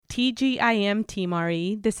TGIM Team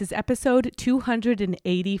RE. This is episode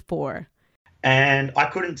 284. And I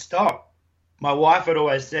couldn't stop. My wife had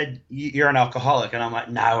always said, "You're an alcoholic." And I'm like,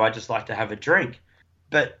 "No, I just like to have a drink."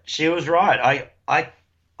 But she was right.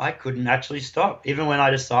 I couldn't actually stop. Even when I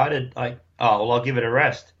decided, I'll give it a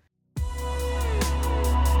rest.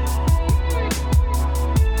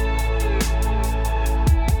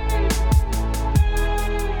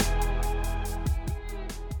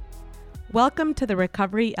 Welcome to the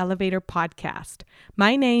Recovery Elevator Podcast.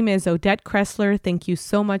 My name is Odette Kressler. Thank you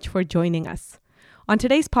so much for joining us. On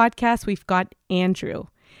today's podcast, we've got Andrew.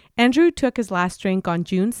 Andrew took his last drink on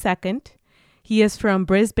June 2nd. He is from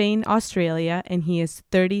Brisbane, Australia, and he is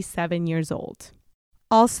 37 years old.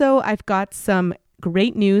 Also, I've got some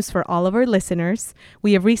great news for all of our listeners.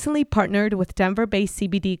 We have recently partnered with Denver-based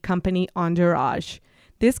CBD company Entourage.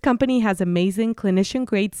 This company has amazing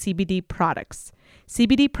clinician-grade CBD products.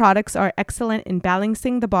 CBD products are excellent in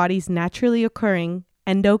balancing the body's naturally occurring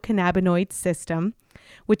endocannabinoid system,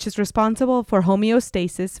 which is responsible for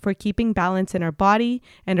homeostasis, for keeping balance in our body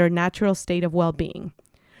and our natural state of well-being.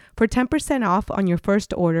 For 10% off on your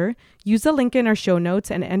first order, use the link in our show notes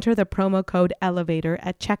and enter the promo code ELEVATOR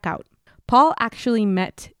at checkout. Paul actually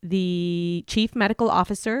met the chief medical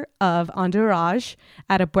officer of Entourage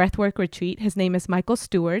at a breathwork retreat. His name is Michael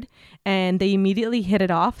Stewart, and they immediately hit it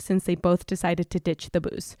off since they both decided to ditch the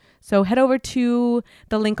booze. So head over to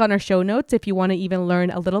the link on our show notes if you want to even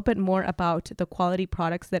learn a little bit more about the quality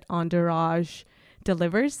products that Entourage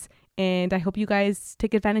delivers, and I hope you guys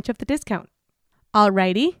take advantage of the discount.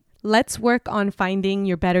 Alrighty, let's work on finding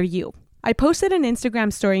your better you. I posted an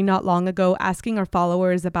Instagram story not long ago asking our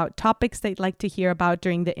followers about topics they'd like to hear about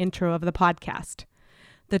during the intro of the podcast.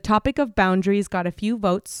 The topic of boundaries got a few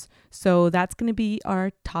votes, so that's going to be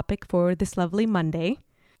our topic for this lovely Monday.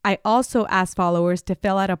 I also asked followers to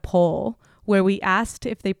fill out a poll where we asked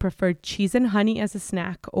if they preferred cheese and honey as a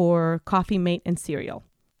snack or Coffee Mate and cereal.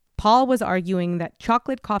 Paul was arguing that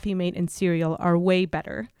chocolate Coffee Mate and cereal are way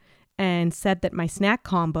better and said that my snack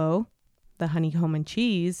combo, the honeycomb and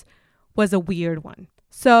cheese, was a weird one.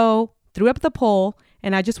 So threw up the poll,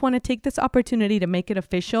 and I just want to take this opportunity to make it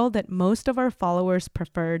official that most of our followers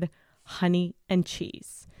preferred honey and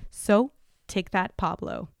cheese. So take that,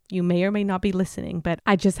 Pablo. You may or may not be listening, but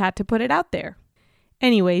I just had to put it out there.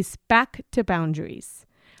 Anyways, back to boundaries.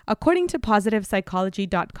 According to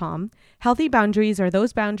PositivePsychology.com, healthy boundaries are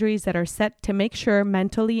those boundaries that are set to make sure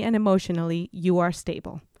mentally and emotionally you are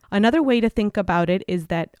stable. Another way to think about it is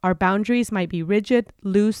that our boundaries might be rigid,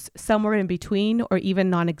 loose, somewhere in between, or even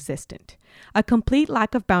non-existent. A complete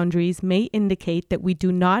lack of boundaries may indicate that we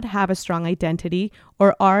do not have a strong identity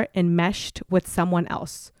or are enmeshed with someone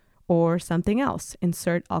else or something else.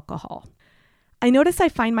 Insert alcohol. I notice I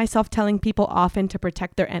find myself telling people often to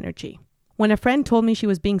protect their energy. When a friend told me she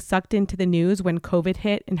was being sucked into the news when COVID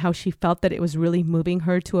hit and how she felt that it was really moving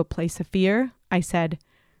her to a place of fear, I said,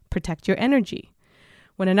 protect your energy.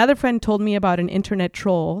 When another friend told me about an internet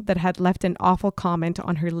troll that had left an awful comment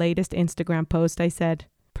on her latest Instagram post, I said,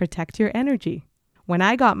 protect your energy. When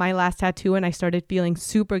I got my last tattoo and I started feeling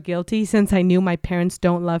super guilty since I knew my parents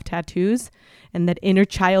don't love tattoos and that inner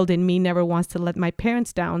child in me never wants to let my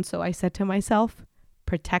parents down, so I said to myself,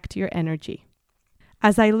 protect your energy.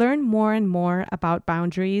 As I learn more and more about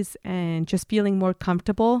boundaries and just feeling more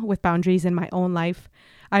comfortable with boundaries in my own life,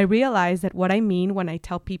 I realize that what I mean when I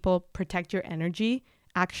tell people protect your energy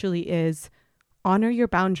actually is honor your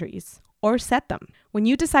boundaries or set them. When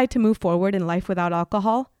you decide to move forward in life without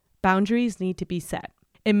alcohol, boundaries need to be set.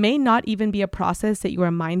 It may not even be a process that you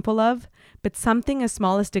are mindful of, but something as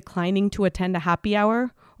small as declining to attend a happy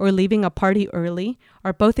hour or leaving a party early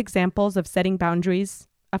are both examples of setting boundaries,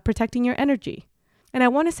 of protecting your energy. And I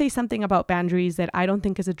want to say something about boundaries that I don't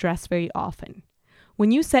think is addressed very often.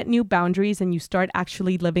 When you set new boundaries and you start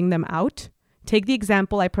actually living them out, take the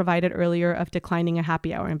example I provided earlier of declining a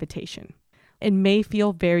happy hour invitation. It may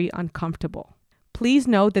feel very uncomfortable. Please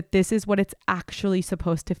know that this is what it's actually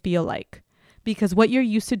supposed to feel like, because what you're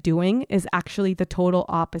used to doing is actually the total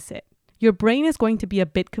opposite. Your brain is going to be a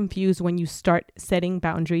bit confused when you start setting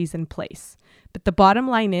boundaries in place. But the bottom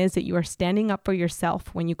line is that you are standing up for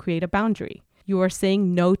yourself when you create a boundary. You are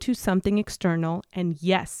saying no to something external and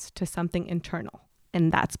yes to something internal.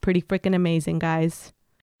 And that's pretty freaking amazing, guys.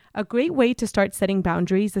 A great way to start setting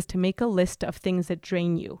boundaries is to make a list of things that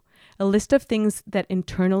drain you, a list of things that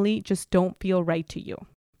internally just don't feel right to you.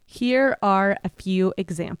 Here are a few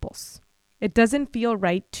examples. It doesn't feel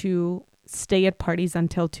right to stay at parties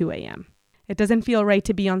until 2 a.m. It doesn't feel right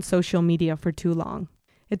to be on social media for too long.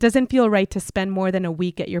 It doesn't feel right to spend more than a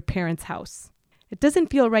week at your parents' house. It doesn't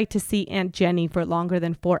feel right to see Aunt Jenny for longer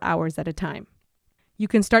than 4 hours at a time. You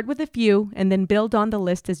can start with a few and then build on the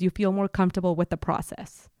list as you feel more comfortable with the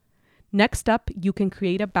process. Next up, you can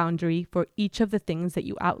create a boundary for each of the things that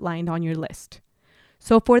you outlined on your list.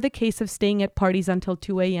 So for the case of staying at parties until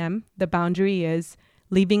 2 a.m., the boundary is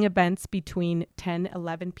leaving events between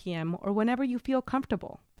 10-11 p.m. or whenever you feel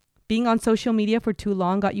comfortable. Being on social media for too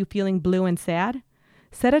long got you feeling blue and sad?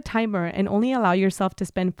 Set a timer and only allow yourself to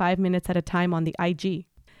spend 5 minutes at a time on the IG.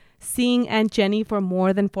 Seeing Aunt Jenny for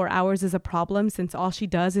more than 4 hours is a problem since all she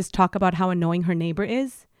does is talk about how annoying her neighbor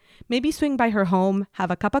is. Maybe swing by her home,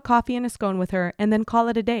 have a cup of coffee and a scone with her, and then call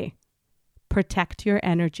it a day. Protect your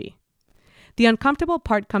energy. The uncomfortable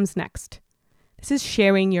part comes next. This is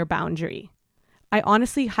sharing your boundary. I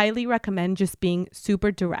honestly highly recommend just being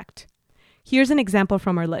super direct. Here's an example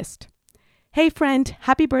from our list. Hey friend,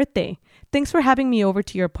 happy birthday. Thanks for having me over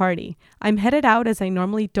to your party. I'm headed out as I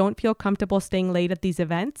normally don't feel comfortable staying late at these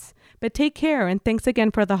events, but take care and thanks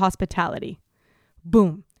again for the hospitality.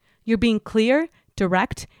 Boom. You're being clear,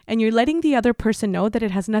 direct, and you're letting the other person know that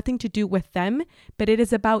it has nothing to do with them, but it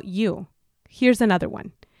is about you. Here's another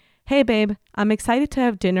one. Hey babe, I'm excited to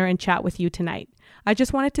have dinner and chat with you tonight. I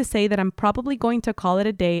just wanted to say that I'm probably going to call it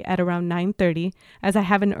a day at around 9:30 as I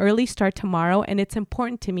have an early start tomorrow and it's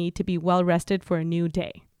important to me to be well rested for a new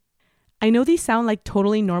day. I know these sound like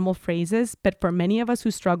totally normal phrases, but for many of us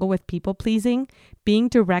who struggle with people pleasing, being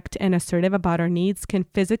direct and assertive about our needs can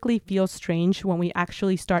physically feel strange when we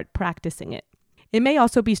actually start practicing it. It may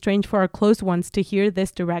also be strange for our close ones to hear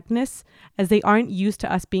this directness as they aren't used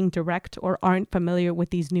to us being direct or aren't familiar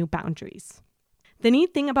with these new boundaries. The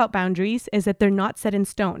neat thing about boundaries is that they're not set in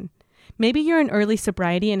stone. Maybe you're in early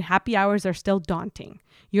sobriety and happy hours are still daunting.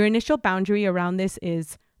 Your initial boundary around this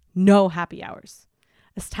is no happy hours.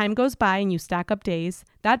 As time goes by and you stack up days,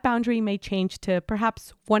 that boundary may change to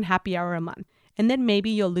perhaps 1 happy hour a month. And then maybe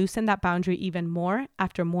you'll loosen that boundary even more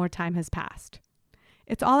after more time has passed.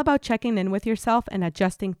 It's all about checking in with yourself and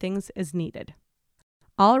adjusting things as needed.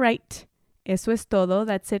 All right, eso es todo.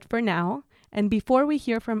 That's it for now. And before we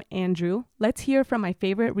hear from Andrew, let's hear from my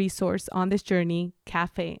favorite resource on this journey,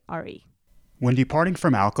 Cafe RE. When departing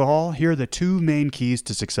from alcohol, here are the 2 main keys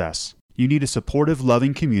to success. You need a supportive,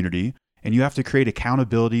 loving community, and you have to create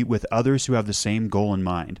accountability with others who have the same goal in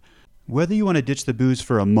mind. Whether you want to ditch the booze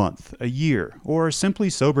for a month, a year, or are simply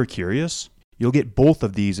sober curious, you'll get both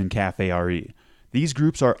of these in Cafe RE. These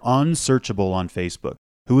groups are unsearchable on Facebook.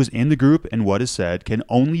 Who is in the group and what is said can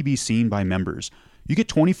only be seen by members. You get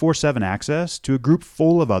 24/7 access to a group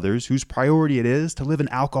full of others whose priority it is to live an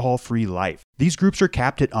alcohol-free life. These groups are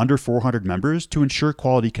capped at under 400 members to ensure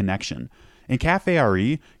quality connection. In Cafe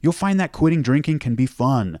RE, you'll find that quitting drinking can be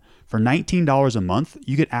fun. For $19 a month,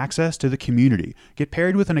 you get access to the community, get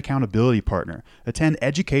paired with an accountability partner, attend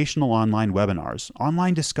educational online webinars,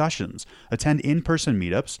 online discussions, attend in-person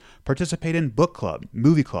meetups, participate in book club,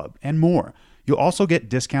 movie club, and more. You'll also get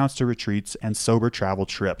discounts to retreats and sober travel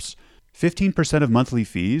trips. 15% of monthly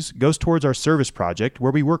fees goes towards our service project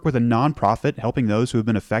where we work with a nonprofit helping those who have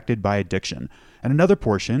been affected by addiction, and another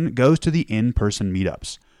portion goes to the in-person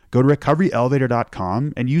meetups. Go to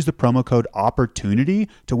recoveryelevator.com and use the promo code OPPORTUNITY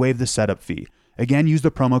to waive the setup fee. Again, use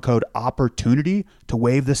the promo code OPPORTUNITY to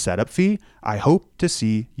waive the setup fee. I hope to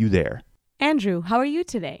see you there. Andrew, how are you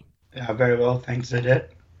today? Very well, thanks,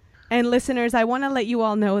 Odette. And listeners, I want to let you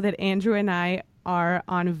all know that Andrew and I are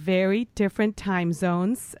on very different time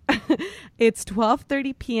zones. It's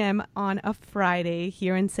 12:30 p.m. on a Friday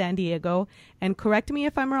here in San Diego. And correct me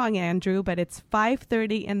if I'm wrong, Andrew, but it's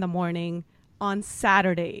 5:30 in the morning on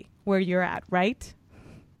Saturday where you're at, right?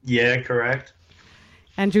 Yeah, correct.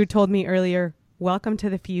 Andrew told me earlier, welcome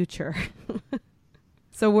to the future.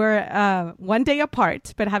 So we're 1 day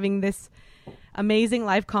apart, but having this amazing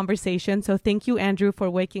live conversation. So thank you, Andrew,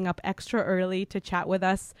 for waking up extra early to chat with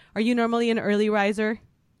us. Are you normally an early riser?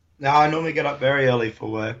 No, I normally get up very early for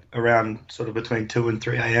work, around sort of between 2 and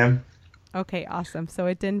 3 a.m. Okay, awesome. So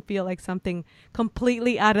it didn't feel like something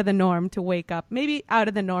completely out of the norm to wake up. Maybe out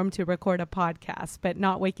of the norm to record a podcast, but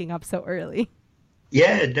not waking up so early.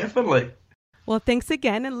 Yeah, definitely. Well, thanks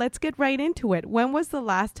again, and let's get right into it. When was the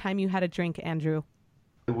last time you had a drink, Andrew?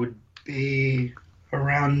 It would be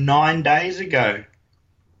around 9 days ago.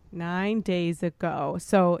 9 days ago.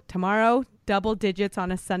 So tomorrow, double digits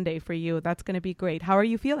on a Sunday for you. That's going to be great. How are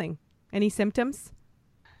you feeling? Any symptoms?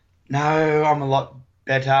 No, I'm a lot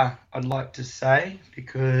better, I'd like to say,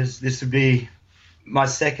 because this would be my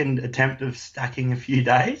second attempt of stacking a few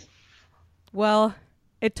days. Well,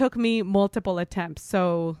 it took me multiple attempts.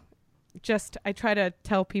 So I try to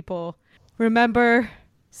tell people, remember,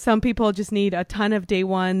 some people just need a ton of day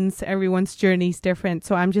ones. Everyone's journey's different.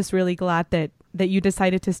 So I'm just really glad that you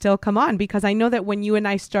decided to still come on, because I know that when you and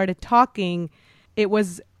I started talking, it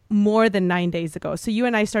was more than 9 days ago. So you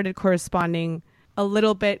and I started corresponding a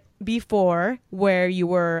little bit before, where you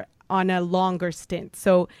were on a longer stint.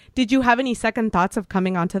 So did you have any second thoughts of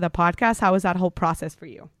coming onto the podcast? How was that whole process for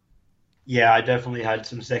you? Yeah, I definitely had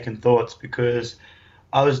some second thoughts because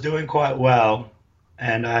I was doing quite well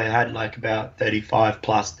and I had like about 35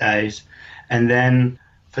 plus days. And then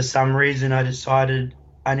for some reason I decided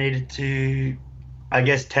I needed to, I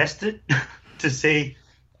guess, test it to see,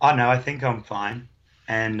 I don't know, I think I'm fine.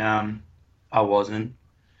 And I wasn't.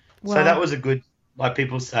 Well, so that was a good, like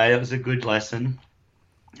people say, it was a good lesson.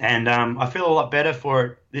 And I feel a lot better for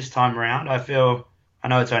it this time around. I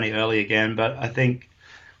know it's only early again, but I think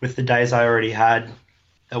with the days I already had,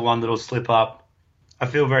 that one little slip up, I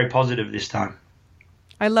feel very positive this time.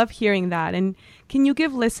 I love hearing that. And can you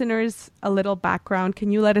give listeners a little background?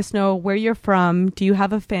 Can you let us know where you're from? Do you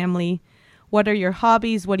have a family? What are your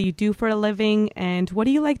hobbies? What do you do for a living? And what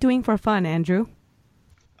do you like doing for fun, Andrew?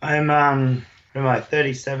 I'm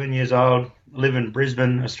 37 years old, live in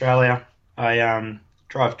Brisbane, Australia. I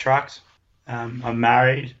drive trucks. I'm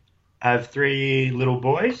married. I have 3 little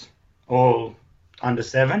boys, all under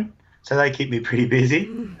 7, so they keep me pretty busy.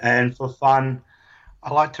 And for fun,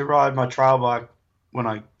 I like to ride my trail bike when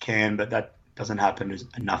I can, but that doesn't happen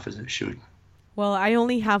enough as it should. Well, I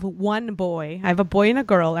only have one boy. I have a boy and a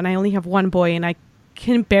girl, and I only have one boy, and I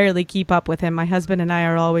can barely keep up with him. My husband and I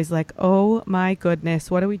are always like, oh my goodness,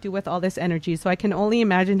 what do we do with all this energy? So I can only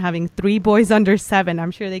imagine having 3 boys under 7.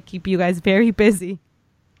 I'm sure they keep you guys very busy.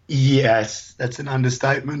 Yes, that's an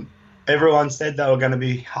understatement. Everyone said they were going to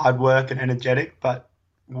be hard work and energetic, but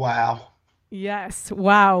wow. Yes.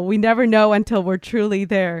 Wow. We never know until we're truly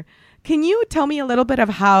there. Can you tell me a little bit of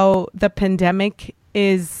how the pandemic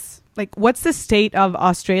is, like, what's the state of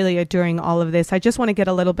Australia during all of this? I just want to get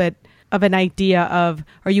a little bit of an idea of,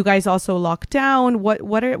 are you guys also locked down?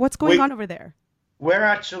 What's going on over there?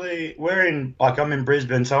 I'm in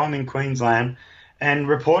Brisbane, so I'm in Queensland, and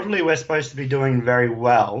reportedly we're supposed to be doing very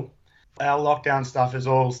well. Our lockdown stuff is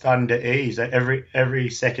all starting to ease. Every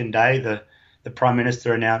second day, the Prime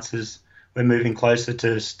Minister announces we're moving closer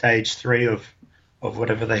to stage 3 of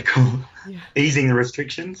whatever they call easing the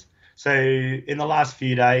restrictions. So in the last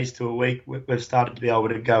few days to a week, we've started to be able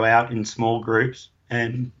to go out in small groups,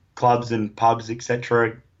 and clubs and pubs, etc.,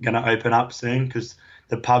 are going to open up soon because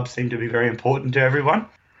the pubs seem to be very important to everyone.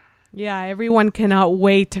 Yeah, everyone cannot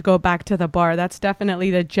wait to go back to the bar. That's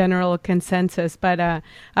definitely the general consensus. But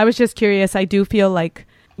I was just curious. I do feel like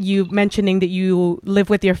you mentioning that you live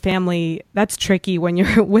with your family, that's tricky when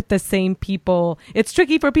you're with the same people. It's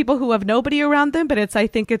tricky for people who have nobody around them, but I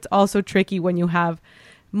think it's also tricky when you have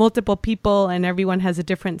multiple people and everyone has a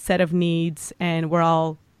different set of needs and we're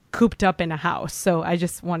all cooped up in a house. So I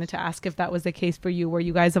just wanted to ask if that was the case for you, where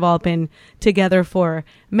you guys have all been together for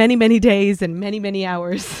many, many days and many, many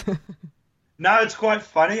hours. No, it's quite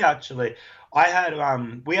funny, actually.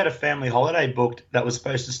 We had a family holiday booked that was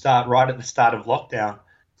supposed to start right at the start of lockdown.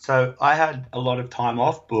 So I had a lot of time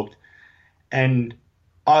off booked, and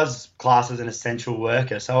I was classed as an essential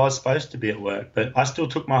worker, so I was supposed to be at work, but I still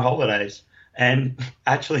took my holidays and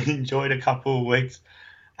actually enjoyed a couple of weeks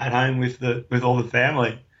at home with all the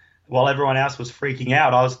family. While everyone else was freaking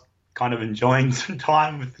out, I was kind of enjoying some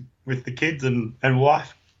time with the kids and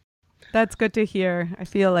wife. That's good to hear. I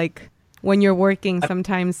feel like when you're working,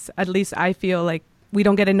 sometimes, at least I feel like we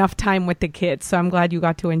don't get enough time with the kids. So I'm glad you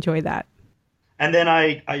got to enjoy that. And then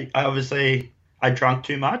I obviously drank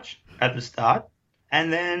too much at the start.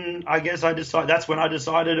 And then I guess that's when I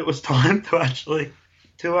decided it was time to actually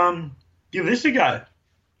give this a go.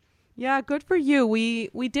 Yeah, good for you.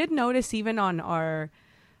 We did notice even on our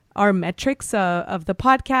metrics of the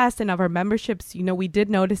podcast and of our memberships, we did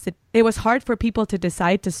notice that it was hard for people to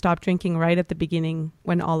decide to stop drinking right at the beginning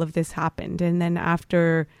when all of this happened. And then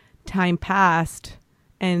after time passed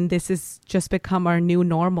and this has just become our new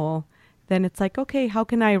normal, then it's like, okay, how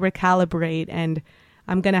can I recalibrate? And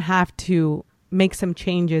I'm going to have to make some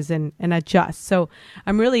changes and adjust. So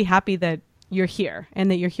I'm really happy that you're here and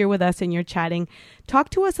that you're here with us and you're chatting.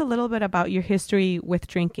 Talk to us a little bit about your history with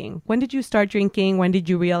drinking. When did you start drinking? When did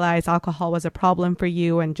you realize alcohol was a problem for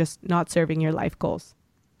you and just not serving your life goals?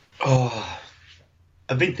 Oh,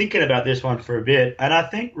 I've been thinking about this one for a bit, and I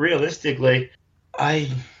think realistically, I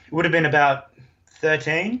would have been about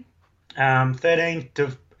 13.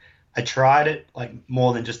 I tried it like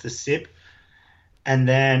more than just a sip, and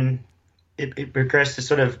then it progressed to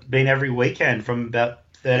sort of being every weekend from about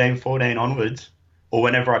 13, 14 onwards, or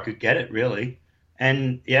whenever I could get it, really.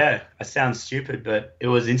 And yeah, it sounds stupid, but it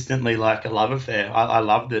was instantly like a love affair. I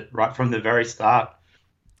loved it right from the very start.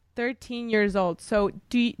 13 years old. So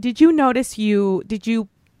did you notice did you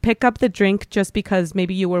pick up the drink just because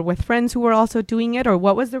maybe you were with friends who were also doing it? Or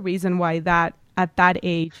what was the reason why that at that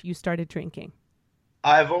age you started drinking?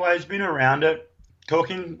 I've always been around it.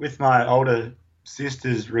 Talking with my older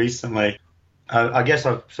sisters recently, I guess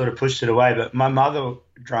I've sort of pushed it away, but my mother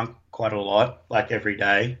drank quite a lot, like every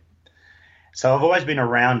day. So I've always been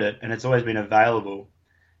around it and it's always been available.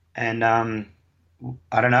 And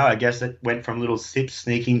I don't know, I guess it went from little sips,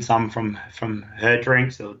 sneaking some from her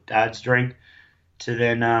drinks or dad's drink to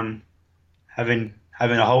then having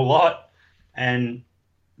a whole lot. And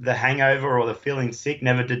the hangover or the feeling sick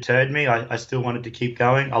never deterred me. I still wanted to keep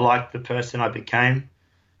going. I liked the person I became.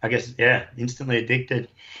 I guess, yeah, instantly addicted.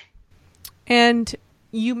 And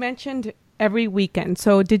you mentioned every weekend.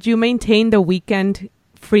 So did you maintain the weekend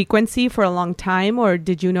frequency for a long time, or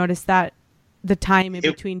did you notice that the time in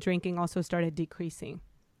between drinking also started decreasing?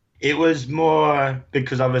 It was more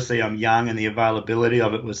because obviously I'm young and the availability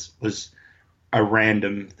of it was a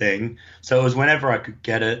random thing. So it was whenever I could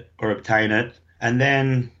get it or obtain it. And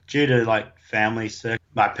then due to like family,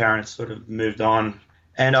 my parents sort of moved on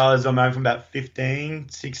and I was on my own from about 15,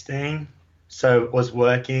 16. So was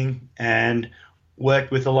working and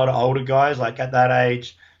worked with a lot of older guys. Like at that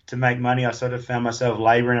age, to make money, I sort of found myself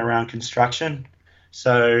labouring around construction.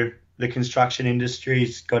 So the construction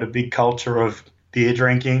industry's got a big culture of beer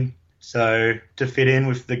drinking. So to fit in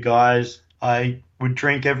with the guys, I would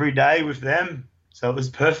drink every day with them. So it was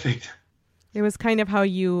perfect. It was kind of how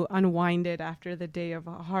you unwinded after the day of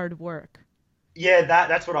hard work. Yeah,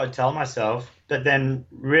 that's what I'd tell myself. But then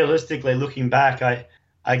realistically looking back,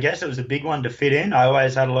 I guess it was a big one to fit in. I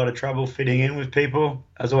always had a lot of trouble fitting in with people.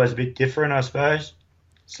 I was always a bit different, I suppose.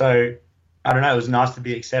 So, I don't know, it was nice to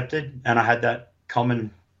be accepted. And I had that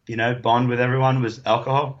common, bond with everyone was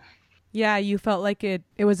alcohol. Yeah, you felt like it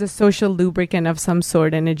was a social lubricant of some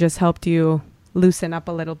sort and it just helped you loosen up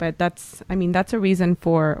a little bit. That's a reason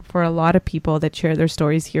for a lot of people that share their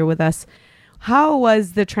stories here with us. How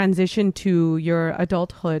was the transition to your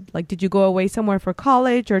adulthood? Like, did you go away somewhere for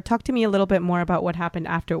college, or talk to me a little bit more about what happened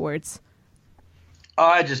afterwards?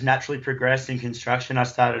 I just naturally progressed in construction.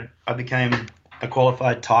 I became a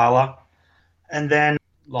qualified tiler, and then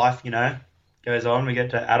life, goes on. We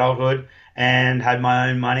get to adulthood and had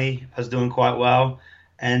my own money. I was doing quite well,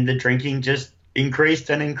 and the drinking just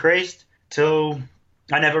increased and increased till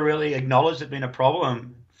I never really acknowledged it being a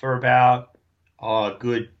problem for about a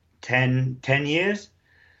good 10 years,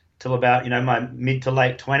 till about, my mid to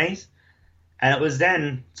late 20s. And it was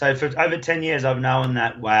then, so for over 10 years, I've known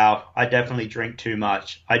that, wow, I definitely drink too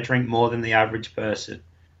much. I drink more than the average person.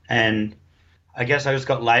 And I guess I just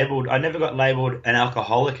got labeled. I never got labeled an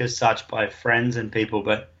alcoholic as such by friends and people,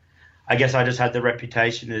 but I guess I just had the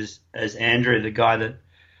reputation as Andrew, the guy that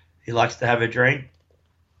he likes to have a drink,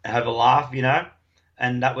 have a laugh,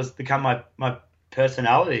 and that was become my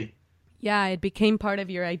personality. Yeah, it became part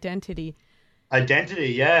of your identity. Identity,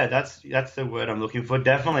 yeah, that's the word I'm looking for.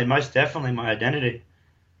 Definitely, most definitely my identity.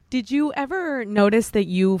 Did you ever notice that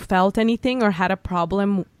you felt anything or had a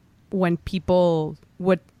problem when people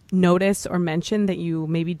would notice or mention that you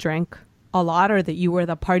maybe drank a lot or that you were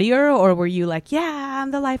the partier, or were you like, yeah,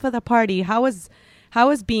 I'm the life of the party? How was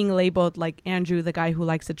being labeled like Andrew, the guy who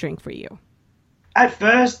likes a drink, for you? At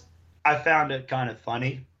first, I found it kind of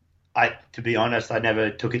funny. To be honest, I never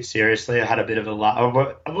took it seriously. I had a bit of a laugh.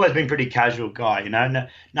 I've always been a pretty casual guy,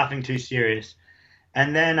 nothing too serious.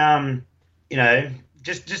 And then,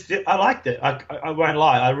 just I liked it. I won't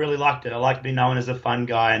lie, I really liked it. I liked being known as a fun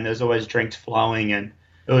guy, and there's always drinks flowing, and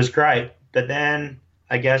it was great. But then,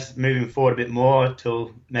 I guess moving forward a bit more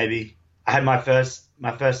till maybe I had my first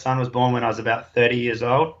son was born when I was about 30 years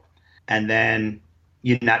old, and then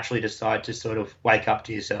you naturally decide to sort of wake up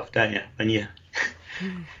to yourself, don't you? When you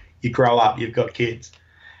grow up, you've got kids.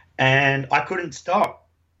 And I couldn't stop.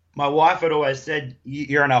 My wife had always said,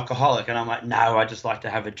 you're an alcoholic. And I'm like, no, I just like to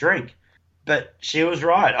have a drink. But she was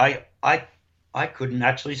right. I couldn't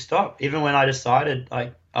actually stop. Even when I decided,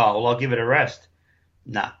 like, oh, well, I'll give it a rest.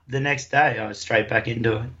 Nah, the next day I was straight back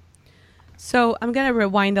into it. So I'm going to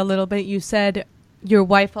rewind a little bit. You said your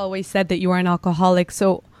wife always said that you were an alcoholic.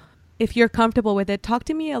 So if you're comfortable with it, talk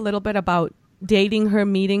to me a little bit about dating her,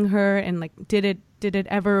 meeting her, and like, did it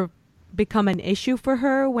ever become an issue for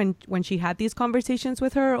her when she had these conversations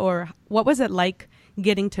with her? Or what was it like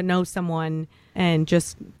getting to know someone and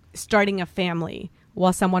just starting a family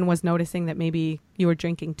while someone was noticing that maybe you were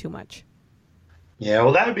drinking too much? Yeah,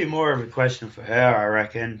 well, that would be more of a question for her, I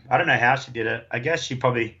reckon. I don't know how she did it. I guess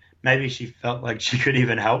maybe she felt like she could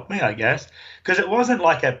even help me, I guess. Because it wasn't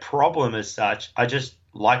like a problem as such. I just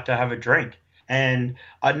liked to have a drink. And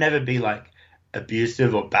I'd never be like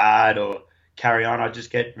abusive or bad or carry on. I'd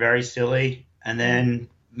just get very silly. And then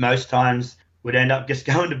most times would end up just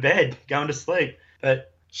going to bed, going to sleep.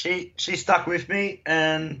 But she stuck with me,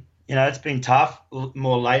 and it's been tough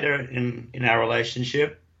more later in our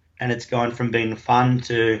relationship, and it's gone from being fun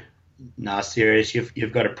to, nah, serious,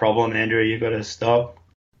 you've got a problem, Andrew, you've got to stop.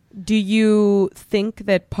 Do you think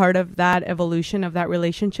that part of that evolution of that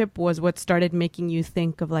relationship was what started making you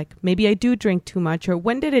think of like, maybe I do drink too much? Or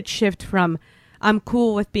when did it shift from, I'm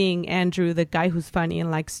cool with being Andrew, the guy who's funny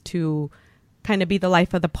and likes to kind of be the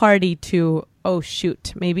life of the party, to, oh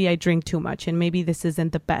shoot, maybe I drink too much and maybe this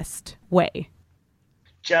isn't the best way?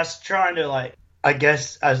 Just trying to, like, I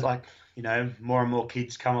guess as like, more and more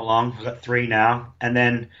kids come along, I've got 3 now, and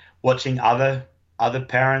then watching other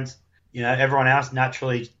parents, everyone else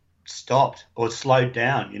naturally stopped or slowed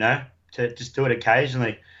down, to just do it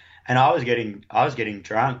occasionally. And I was getting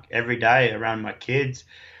drunk every day around my kids.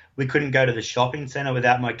 We couldn't go to the shopping center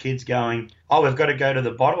without my kids going, oh, we've got to go to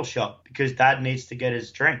the bottle shop because dad needs to get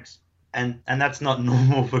his drinks. And that's not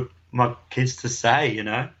normal for my kids to say,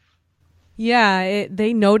 Yeah,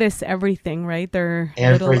 they notice everything, right? They're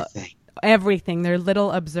everything. They're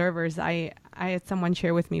little observers. I had someone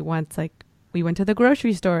share with me once, like, we went to the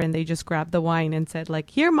grocery store and they just grabbed the wine and said, like,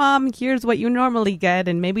 here, Mom, here's what you normally get.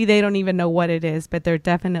 And maybe they don't even know what it is, but they're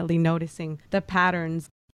definitely noticing the patterns.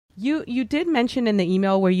 You did mention in the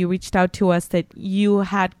email where you reached out to us that you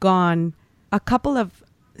had gone a couple of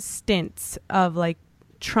stints of like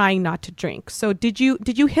trying not to drink. So did you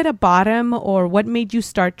hit a bottom, or what made you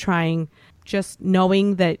start trying, just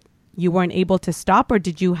knowing that you weren't able to stop? Or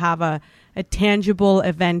did you have a tangible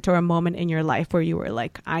event or a moment in your life where you were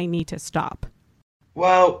like, I need to stop?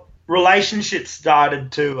 Well, relationships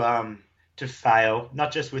started to fail,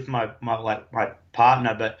 not just with my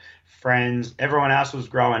partner, but friends. Everyone else was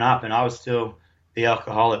growing up and I was still the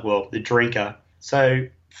alcoholic, well, the drinker. So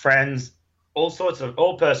friends, all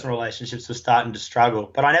personal relationships were starting to struggle,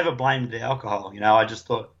 but I never blamed the alcohol. I just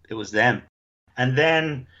thought it was them. And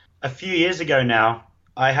then a few years ago now,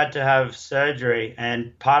 I had to have surgery,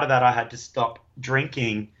 and part of that I had to stop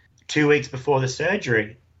drinking 2 weeks before the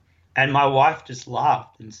surgery. And my wife just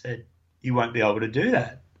laughed and said, you won't be able to do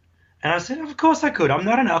that. And I said, of course I could. I'm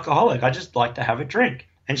not an alcoholic. I just like to have a drink.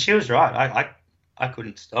 And she was right. I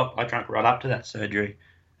couldn't stop. I drank right up to that surgery.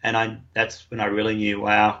 And that's when I really knew,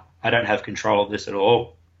 wow, I don't have control of this at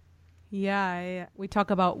all. Yeah, we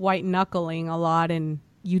talk about white knuckling a lot, and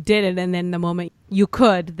you did it, and then the moment you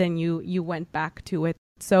could, then you went back to it.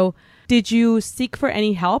 So did you seek for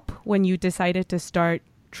any help when you decided to start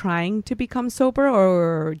trying to become sober,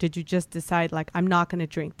 or did you just decide, like, I'm not going to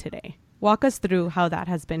drink today? Walk us through how that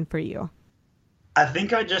has been for you. I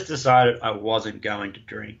think I just decided I wasn't going to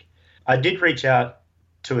drink. I did reach out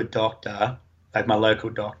to a doctor, like my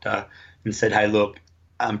local doctor, and said, hey, look,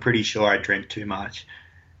 I'm pretty sure I drink too much.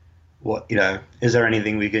 What, is there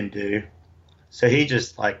anything we can do? So he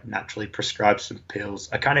just like naturally prescribed some pills.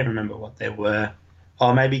 I can't even remember what they were.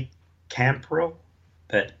 Oh, maybe Campril,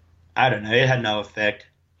 but I don't know. It had no effect.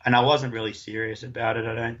 And I wasn't really serious about it,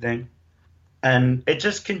 I don't think. And it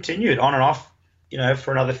just continued on and off,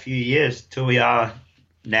 for another few years till we are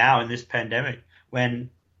now in this pandemic, when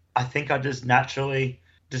I think I just naturally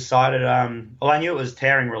decided, I knew it was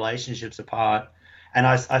tearing relationships apart. And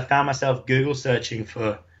I found myself Google searching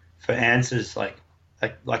for answers like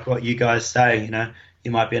what you guys say,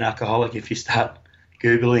 you might be an alcoholic if you start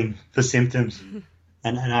Googling for symptoms.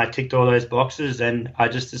 And I ticked all those boxes, and I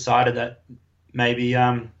just decided that maybe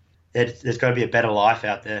there's got to be a better life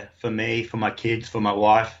out there for me, for my kids, for my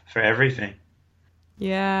wife, for everything.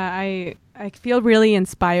 Yeah, I feel really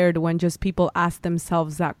inspired when just people ask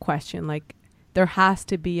themselves that question. Like, there has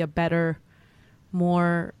to be a better,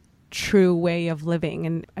 more true way of living.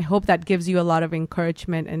 And I hope that gives you a lot of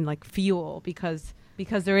encouragement and like fuel, because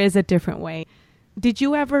there is a different way. Did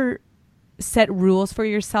you ever set rules for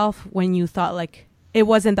yourself when you thought, like, it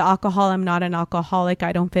wasn't the alcohol, I'm not an alcoholic,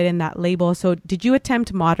 I don't fit in that label? So did you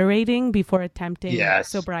attempt moderating before attempting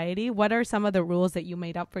sobriety? What are some of the rules that you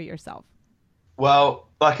made up for yourself? Well,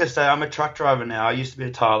 like I say, I'm a truck driver now. I used to be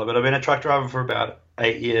a Tyler, but I've been a truck driver for about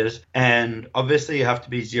 8 years. And obviously you have to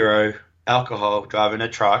be zero alcohol driving a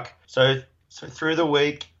truck. So through the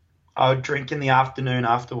week, I would drink in the afternoon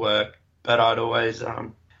after work, but I'd always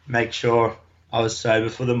make sure I was sober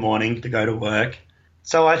for the morning to go to work.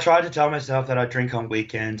 So I tried to tell myself that I'd drink on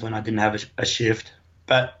weekends when I didn't have a shift,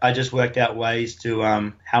 but I just worked out ways to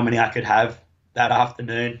how many I could have that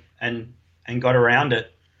afternoon and got around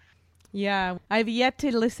it. Yeah, I've yet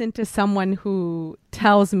to listen to someone who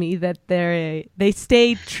tells me that they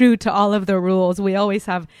stay true to all of the rules. We always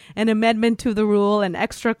have an amendment to the rule, an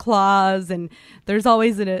extra clause, and there's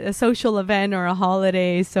always a social event or a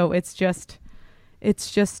holiday. So it's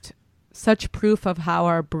it's just such proof of how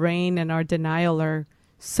our brain and our denial are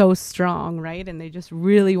so strong, right? And they just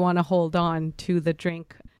really want to hold on to the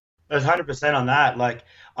drink. I was 100% on that. Like,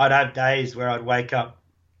 I'd have days where I'd wake up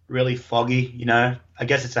really foggy, you know. I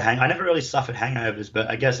guess it's a I never really suffered hangovers, but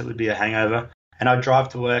I guess it would be a hangover. And I'd drive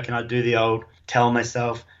to work and I'd do the old tell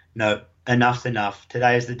myself, no, enough's enough.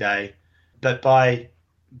 Today is the day. But by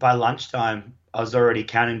lunchtime, I was already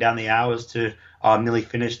counting down the hours to, oh, I'm nearly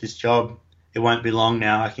finished this job. It won't be long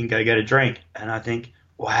now. I can go get a drink. And I think,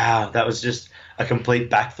 wow, that was just a complete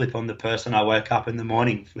backflip on the person I woke up in the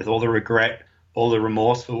morning with all the regret, all the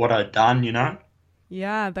remorse for what I'd done, you know?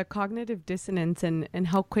 Yeah, the cognitive dissonance and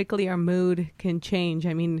how quickly our mood can change.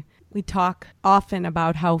 I mean, we talk often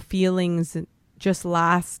about how feelings just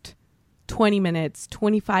last 20 minutes,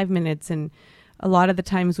 25 minutes. And a lot of the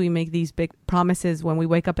times we make these big promises when we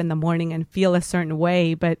wake up in the morning and feel a certain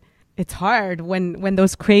way. But it's hard when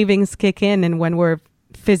those cravings kick in, and when we're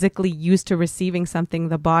physically used to receiving something,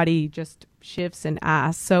 the body just shifts and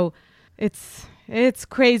asks. So it's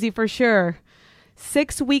crazy for sure.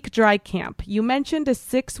 6-week dry camp. You mentioned a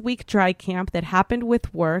 6-week dry camp that happened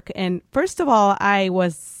with work. And first of all,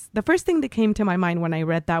 the first thing that came to my mind when I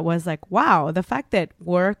read that was like, wow, the fact that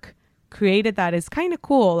work created that is kind of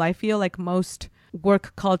cool. I feel like most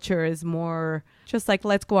work culture is more just like,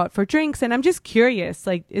 let's go out for drinks. And I'm just curious,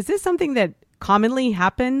 like, is this something that commonly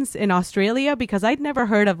happens in Australia? Because I'd never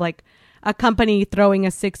heard of like a company throwing a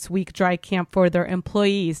 6-week dry camp for their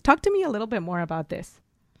employees. Talk to me a little bit more about this.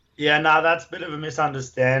 Yeah, no, that's a bit of a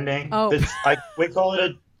misunderstanding. Oh. It's like, we call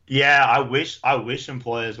it I wish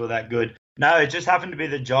employers were that good. No, it just happened to be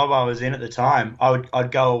the job I was in at the time.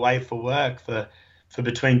 I'd go away for work for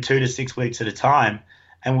between 2 to 6 weeks at a time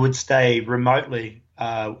and would stay remotely.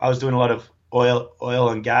 I was doing a lot of oil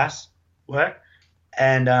and gas work.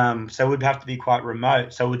 And so we'd have to be quite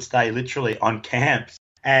remote. So we'd stay literally on camps.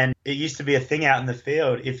 And it used to be a thing out in the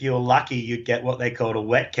field. If you were lucky, you'd get what they called a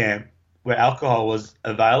wet camp, where alcohol was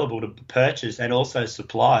available to purchase and also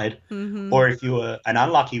supplied. Mm-hmm. Or if you were an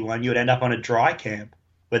unlucky one, you would end up on a dry camp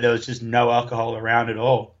where there was just no alcohol around at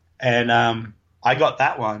all. And I got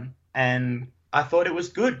that one, and I thought it was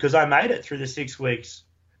good because I made it through the 6 weeks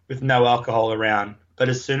with no alcohol around. But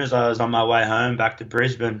as soon as I was on my way home back to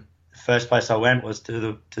Brisbane, the first place I went was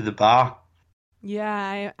to the bar.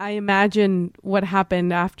 Yeah, I imagine what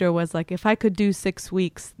happened after was like, if I could do 6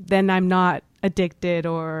 weeks, then I'm not addicted,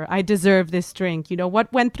 or I deserve this drink. You know,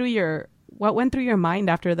 what went through your mind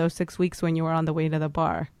after those 6 weeks when you were on the way to the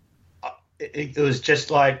bar? It was just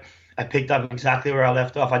like I picked up exactly where I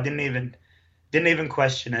left off. I didn't even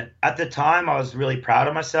question it. At the time, I was really proud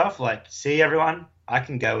of myself. Like, see, everyone, I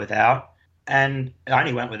can go without. And I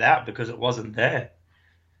only went without because it wasn't there.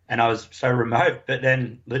 And I was so remote, but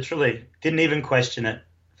then literally didn't even question it.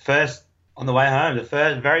 First, on the way home, the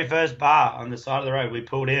very first bar on the side of the road, we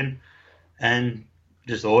pulled in and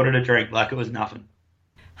just ordered a drink like it was nothing.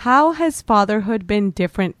 How has fatherhood been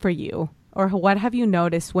different for you? Or what have you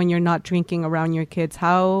noticed when you're not drinking around your kids?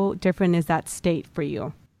 How different is that state for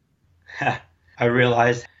you? I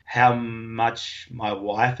realized how much my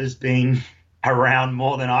wife has been around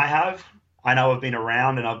more than I have. I know I've been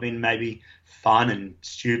around and I've been maybe fun and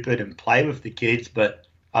stupid and play with the kids, but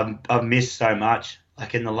I've missed so much.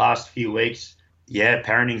 Like in the last few weeks, yeah,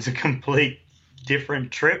 parenting's a complete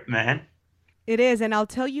different trip, man. It is, and I'll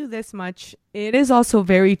tell you this much. It is also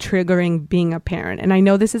very triggering being a parent. And I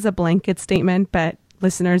know this is a blanket statement, but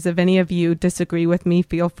listeners, if any of you disagree with me,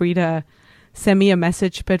 feel free to send me a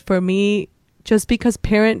message. But for me, just because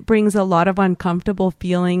parent brings a lot of uncomfortable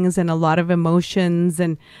feelings and a lot of emotions,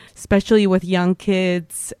 and especially with young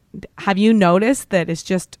kids, have you noticed that it's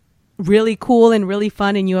just really cool and really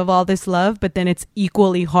fun and you have all this love, but then it's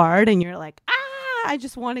equally hard and you're like, I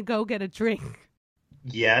just want to go get a drink?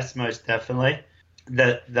 Yes, most definitely.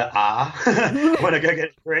 The want to go get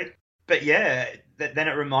a drink. But yeah, then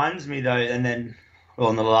it reminds me though, and then, well,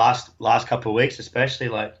 in the last couple of weeks especially,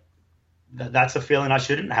 like, that's a feeling I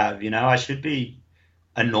shouldn't have, you know. I should be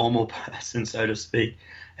a normal person, so to speak,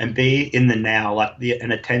 and be in the now, like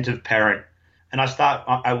an attentive parent. And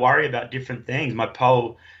I worry about different things. My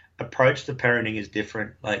whole approach to parenting is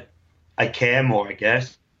different. Like, I care more, I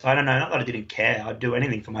guess. I don't know, not that I didn't care. I'd do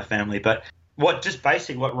anything for my family, but what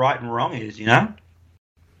right and wrong is, you know?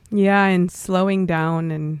 Yeah, and slowing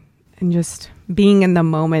down and just being in the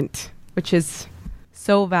moment, which is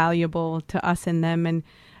so valuable to us and them. And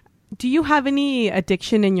do you have any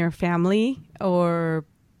addiction in your family or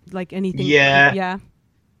like anything? Yeah. Yeah.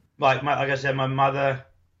 Like I said, my mother,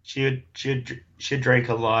 she'd drink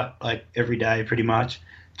a lot, like every day, pretty much,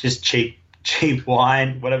 just cheap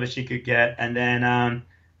wine, whatever she could get. And then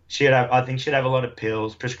I think she'd have a lot of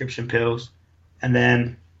pills, prescription pills. And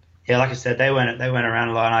then, yeah, like I said, they went around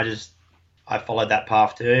a lot, and I followed that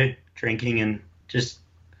path too, drinking and just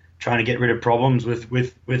trying to get rid of problems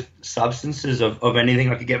with substances of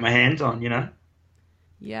anything I could get my hands on, you know?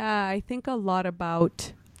 Yeah, I think a lot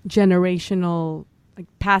about generational, like,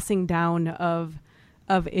 passing down of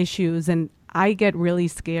issues, and I get really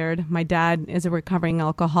scared. My dad is a recovering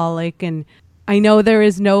alcoholic, and I know there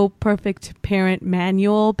is no perfect parent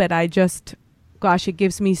manual, but gosh, it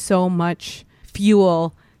gives me so much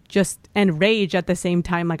fuel and rage at the same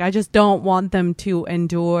time. Like, I just don't want them to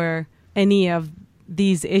endure any of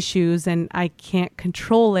these issues, and I can't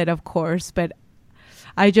control it, of course, but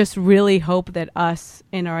I just really hope that us,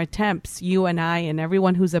 in our attempts, you and I and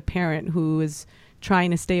everyone who's a parent who is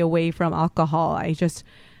trying to stay away from alcohol,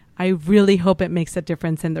 I really hope it makes a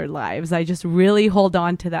difference in their lives. I just really hold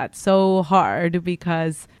on to that so hard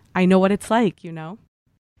because I know what it's like, you know?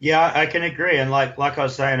 Yeah, I can agree. And like I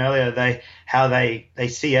was saying earlier, they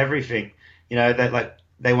see everything, you know, that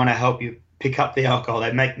they want to help you pick up the alcohol.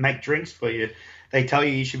 They make drinks for you. They tell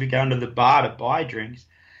you should be going to the bar to buy drinks.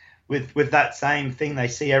 With that same thing, they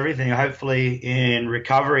see everything. Hopefully in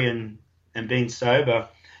recovery and being sober,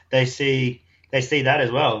 they see that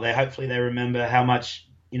as well. Hopefully they remember how much,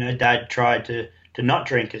 you know, Dad tried to not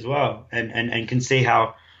drink as well, and can see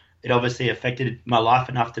how it obviously affected my life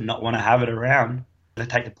enough to not want to have it around. They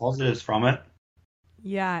take the positives from it.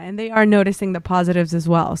 Yeah, and they are noticing the positives as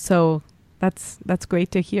well. So that's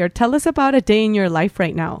great to hear. Tell us about a day in your life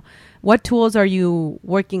right now. What tools are you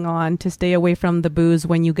working on to stay away from the booze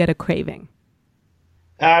when you get a craving?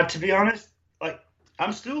 To be honest, like,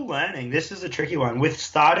 I'm still learning. This is a tricky one. With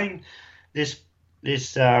starting this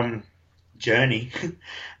journey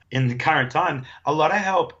in the current time, a lot of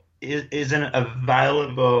help isn't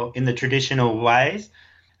available in the traditional ways.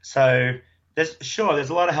 So there's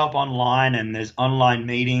a lot of help online, and there's online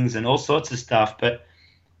meetings and all sorts of stuff, but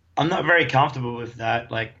I'm not very comfortable with that.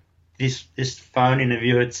 Like, this phone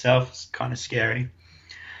interview itself is kind of scary.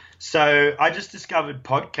 So I just discovered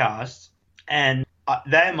podcasts, and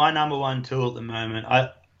they're my number one tool at the moment.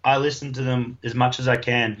 I listen to them as much as I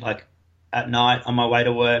can, like at night on my way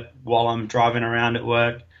to work, while I'm driving around at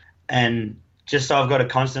work, and just so I've got a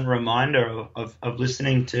constant reminder of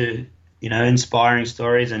listening to, you know, inspiring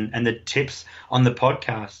stories and the tips on the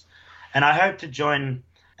podcast. And I hope to join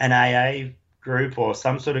an AA group or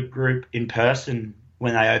some sort of group in person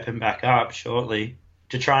when they open back up shortly,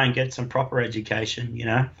 to try and get some proper education, you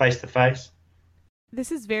know, face to face.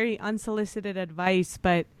 This is very unsolicited advice,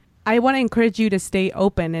 but I want to encourage you to stay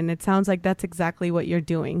open. And it sounds like that's exactly what you're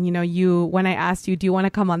doing. You know, when I asked you, do you want to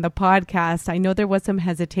come on the podcast? I know there was some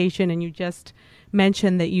hesitation, and you just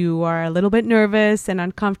mentioned that you are a little bit nervous and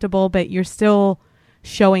uncomfortable, but you're still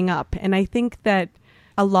showing up. And I think that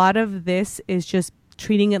a lot of this is just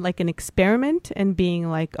treating it like an experiment and being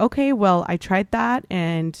like, okay, well, I tried that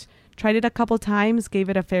and tried it a couple times, gave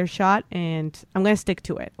it a fair shot, and I'm going to stick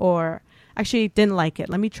to it. Or actually didn't like it.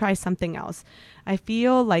 Let me try something else. I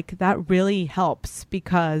feel like that really helps,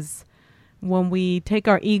 because when we take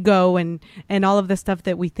our ego and all of the stuff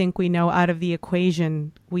that we think we know out of the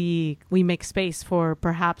equation, we make space for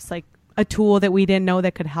perhaps like a tool that we didn't know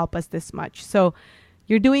that could help us this much. So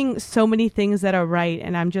you're doing so many things that are right,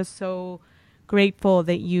 and I'm just so grateful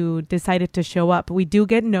that you decided to show up. We do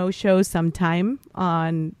get no-shows sometime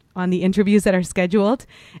on the interviews that are scheduled.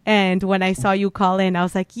 And when I saw you call in, I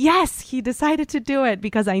was like, yes, he decided to do it,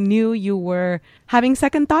 because I knew you were having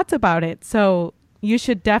second thoughts about it. So you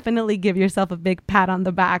should definitely give yourself a big pat on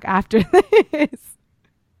the back after this.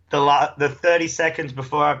 The 30 seconds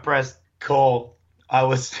before I pressed call, I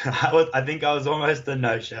think I was almost a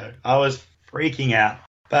no-show. I was freaking out.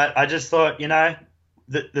 But I just thought, you know,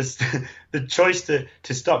 the choice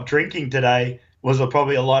to stop drinking today was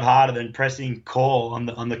probably a lot harder than pressing call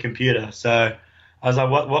on the computer. So I was like,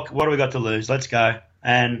 what do we got to lose? Let's go.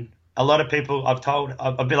 And a lot of people I've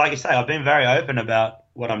been, like you say, I've been very open about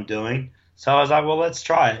what I'm doing. So I was like, well, let's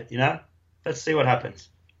try it, you know? Let's see what happens.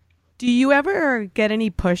 Do you ever get any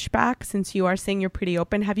pushback, since you are saying you're pretty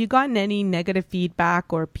open? Have you gotten any negative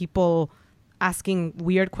feedback or people asking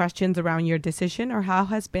weird questions around your decision? Or how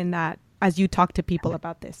has been that as you talk to people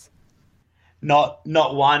about this? Not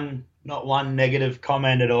one negative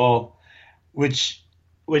comment at all, which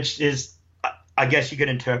is, I guess you could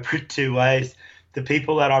interpret two ways. The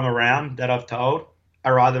people that I'm around that I've told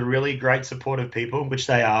are either really great supportive people, which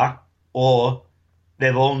they are, or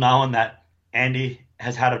they've all known that Andy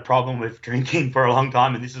has had a problem with drinking for a long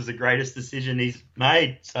time, and this is the greatest decision he's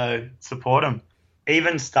made. So support him.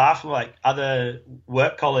 Even staff, like other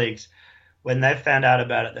work colleagues, when they found out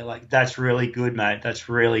about it, they're like, "That's really good, mate. That's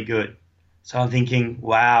really good." So I'm thinking,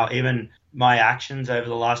 wow, even my actions over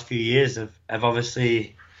the last few years have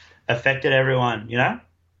obviously affected everyone, you know?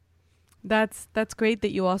 That's great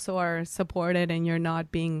that you also are supported and you're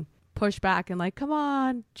not being pushed back and like, come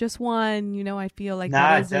on, just one. I feel like No,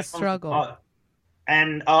 that is a definitely struggle. not.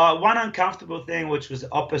 And one uncomfortable thing, which was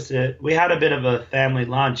opposite, we had a bit of a family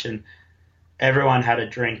lunch and everyone had a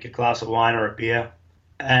drink, a glass of wine or a beer.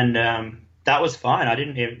 And that was fine.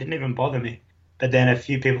 Didn't even bother me. But then a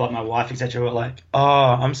few people like my wife, etc., were like, "Oh,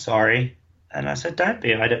 I'm sorry." And I said, "Don't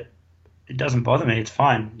be. It doesn't bother me. It's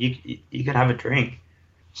fine. You can have a drink."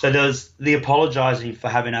 So there was the apologizing for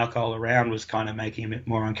having alcohol around was kind of making it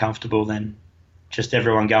more uncomfortable than just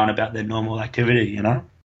everyone going about their normal activity, you know?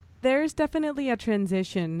 There's definitely a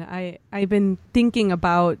transition. I've been thinking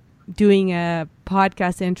about doing a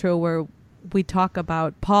podcast intro where we talk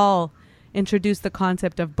about Paul introduced the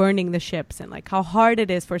concept of burning the ships and like how hard it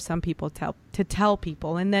is for some people to tell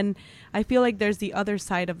people. And then I feel like there's the other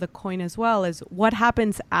side of the coin as well, is what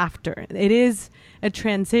happens after. It is a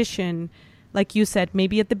transition. Like you said,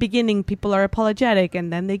 maybe at the beginning people are apologetic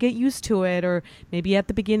and then they get used to it, or maybe at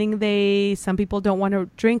the beginning some people don't want to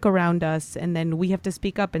drink around us and then we have to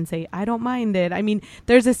speak up and say, I don't mind it. I mean,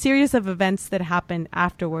 there's a series of events that happen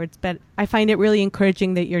afterwards, but I find it really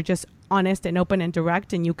encouraging that you're just honest and open and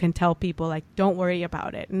direct and you can tell people like, don't worry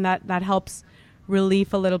about it. And that helps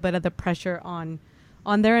relieve a little bit of the pressure on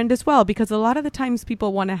their end as well, because a lot of the times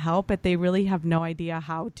people want to help, but they really have no idea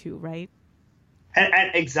how to, right?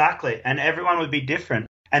 And exactly. And everyone would be different.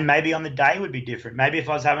 And maybe on the day would be different. Maybe if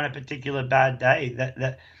I was having a particular bad day,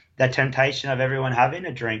 that temptation of everyone having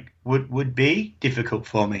a drink would be difficult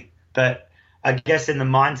for me. But I guess in the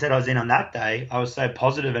mindset I was in on that day, I was so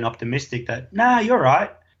positive and optimistic that, nah, you're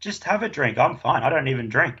right. Just have a drink. I'm fine. I don't even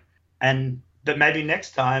drink. But maybe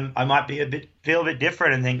next time I might feel a bit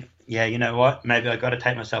different and think, yeah, you know what? Maybe I got to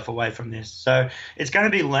take myself away from this. So it's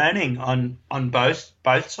going to be learning on both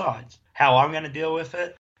sides, how I'm going to deal with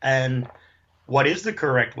it and what is the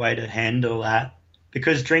correct way to handle that,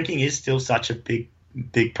 because drinking is still such a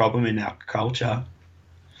big problem in our culture.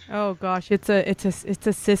 Oh gosh, it's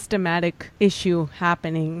a systematic issue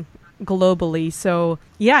happening globally. So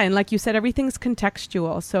yeah, and like you said, everything's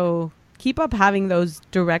contextual. So keep up having those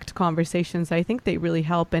direct conversations. I think they really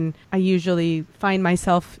help. And I usually find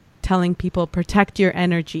myself telling people, protect your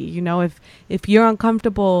energy. If you're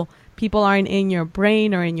uncomfortable, people aren't in your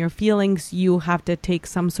brain or in your feelings, you have to take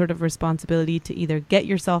some sort of responsibility to either get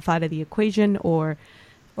yourself out of the equation or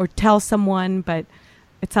tell someone. But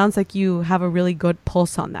it sounds like you have a really good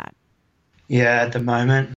pulse on that. Yeah, at the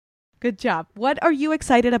moment. Good job. What are you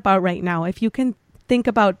excited about right now? If you can think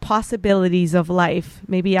about possibilities of life,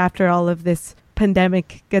 maybe after all of this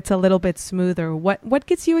pandemic gets a little bit smoother, what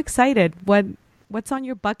gets you excited? What's on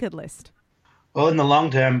your bucket list? Well, in the long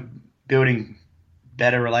term, building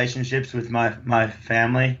better relationships with my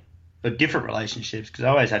family, but different relationships, because I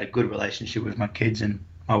always had a good relationship with my kids and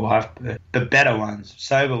my wife, but better ones,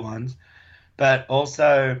 sober ones. But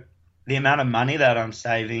also the amount of money that I'm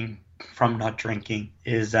saving from not drinking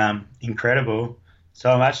is incredible. So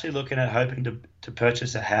I'm actually looking at hoping to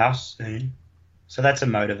purchase a house soon. So that's a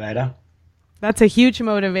motivator. That's a huge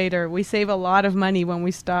motivator. We save a lot of money when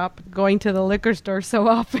we stop going to the liquor store so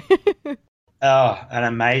often. Oh, an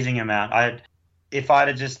amazing amount. If I'd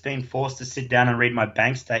have just been forced to sit down and read my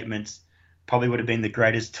bank statements, probably would have been the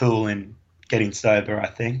greatest tool in getting sober, I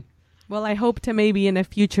think. Well, I hope to maybe in a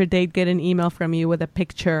future date get an email from you with a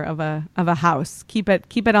picture of a house. Keep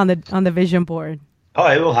it on the vision board.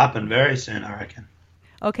 Oh, it will happen very soon, I reckon.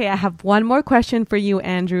 Okay, I have one more question for you,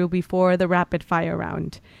 Andrew, before the rapid fire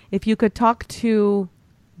round. If you could talk to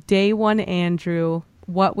day one Andrew,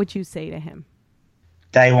 what would you say to him?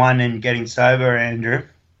 Day one in getting sober, Andrew.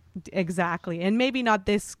 Exactly. And maybe not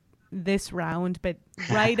this round, but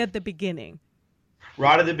right at the beginning.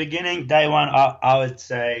 Right at the beginning, day one, I would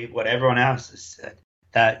say what everyone else has said,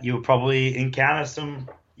 that you'll probably encounter some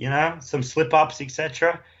slip-ups,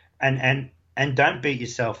 etc. And don't beat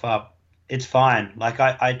yourself up. It's fine. Like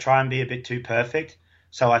I try and be a bit too perfect,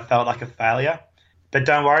 so I felt like a failure. But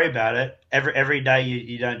don't worry about it. Every day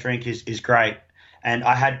you don't drink is great. And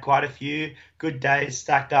I had quite a few good days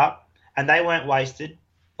stacked up, and they weren't wasted.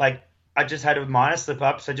 Like I just had a minor slip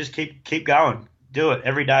up, so just keep going. Do it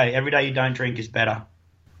every day. Every day you don't drink is better.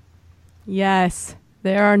 Yes,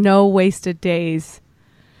 there are no wasted days.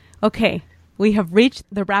 Okay, we have reached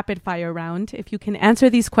the rapid fire round. If you can answer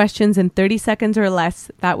these questions in 30 seconds or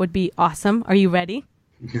less, that would be awesome. Are you ready?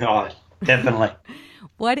 No, definitely.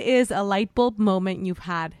 What is a light bulb moment you've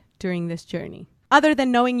had during this journey? Other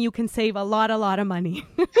than knowing you can save a lot of money.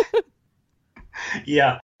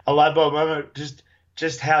 Yeah, a light bulb moment.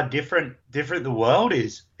 Just how different the world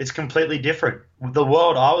is. It's completely different. The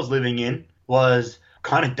world I was living in was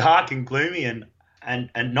kind of dark and gloomy and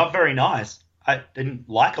not very nice. I didn't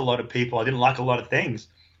like a lot of people. I didn't like a lot of things.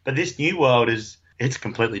 But this new world it's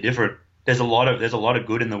completely different. There's a lot of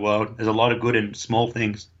good in the world. There's a lot of good in small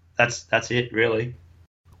things. That's it, really.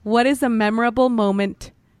 What is a memorable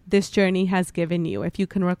moment this journey has given you, if you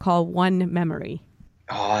can recall one memory?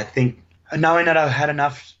 Oh, I think knowing that I've had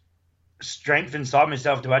enough strength inside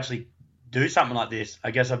myself to actually do something like this.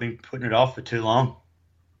 I guess I've been putting it off for too long.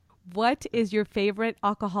 What is your favorite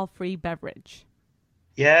alcohol-free beverage?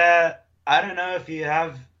 Yeah, I don't know if you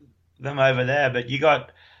have them over there, but you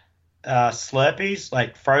got Slurpees,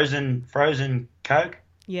 like frozen Coke.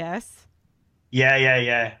 Yes.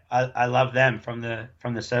 Yeah. I love them from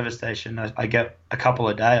the service station. I get a couple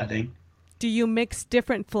a day, I think. Do you mix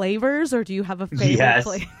different flavors, or do you have a favorite Yes.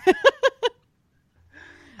 flavor?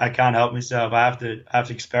 I can't help myself. I have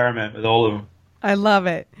to experiment with all of them. I love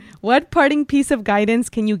it. What parting piece of guidance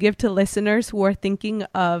can you give to listeners who are thinking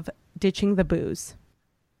of ditching the booze?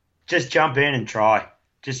 Just jump in and try.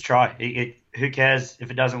 Just try. Who cares if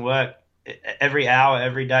it doesn't work? Every hour,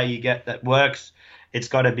 every day you get that works, it's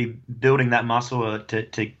got to be building that muscle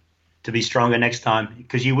to be stronger next time,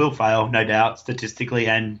 because you will fail, no doubt, statistically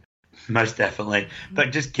and most definitely.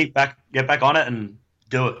 But just get back on it and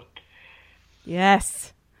do it.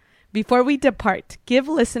 Yes. Before we depart, give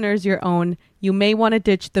listeners your own "you may want to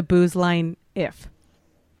ditch the booze" line if.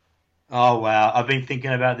 Oh, wow. I've been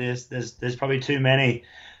thinking about this. There's probably too many.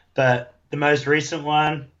 But the most recent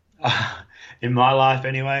one, in my life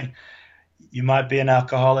anyway, you might be an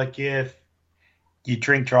alcoholic if you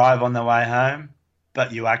drink drive on the way home,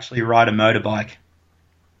 but you actually ride a motorbike.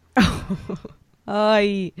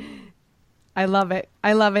 I love it.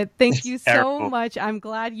 I love it. Thank you so terrible. much. I'm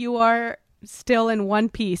glad you are still in one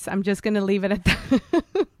piece. I'm just going to leave it at that.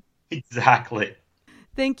 Exactly.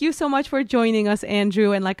 Thank you so much for joining us,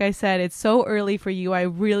 Andrew. And like I said, it's so early for you. I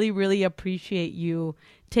really, really appreciate you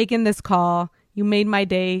taking this call. You made my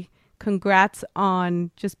day. Congrats on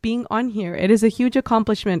just being on here. It is a huge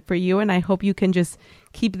accomplishment for you, and I hope you can just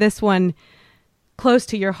keep this one close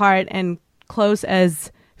to your heart and close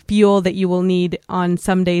as fuel that you will need on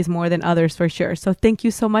some days more than others, for sure. So thank you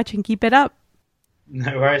so much, and keep it up.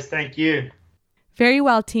 No worries. Thank you. Very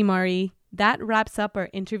well, Team RE. That wraps up our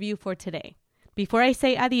interview for today. Before I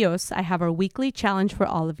say adios, I have our weekly challenge for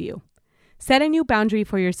all of you. Set a new boundary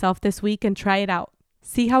for yourself this week and try it out.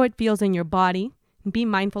 See how it feels in your body, and be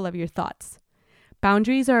mindful of your thoughts.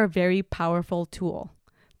 Boundaries are a very powerful tool.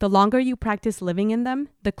 The longer you practice living in them,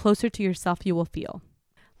 the closer to yourself you will feel.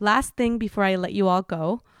 Last thing before I let you all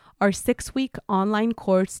go, our 6-week online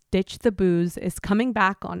course, Ditch the Booze, is coming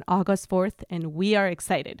back on August 4th, and we are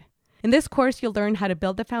excited. In this course, you'll learn how to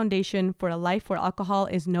build the foundation for a life where alcohol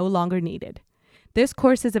is no longer needed. This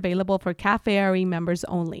course is available for Cafe RE members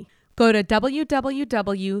only. Go to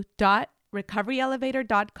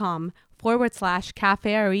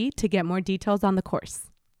www.recoveryelevator.com/Cafe RE to get more details on the course.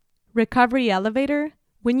 Recovery Elevator,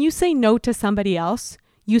 when you say no to somebody else,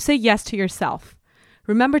 you say yes to yourself.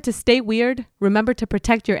 Remember to stay weird, remember to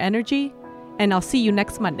protect your energy, and I'll see you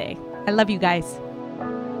next Monday. I love you guys.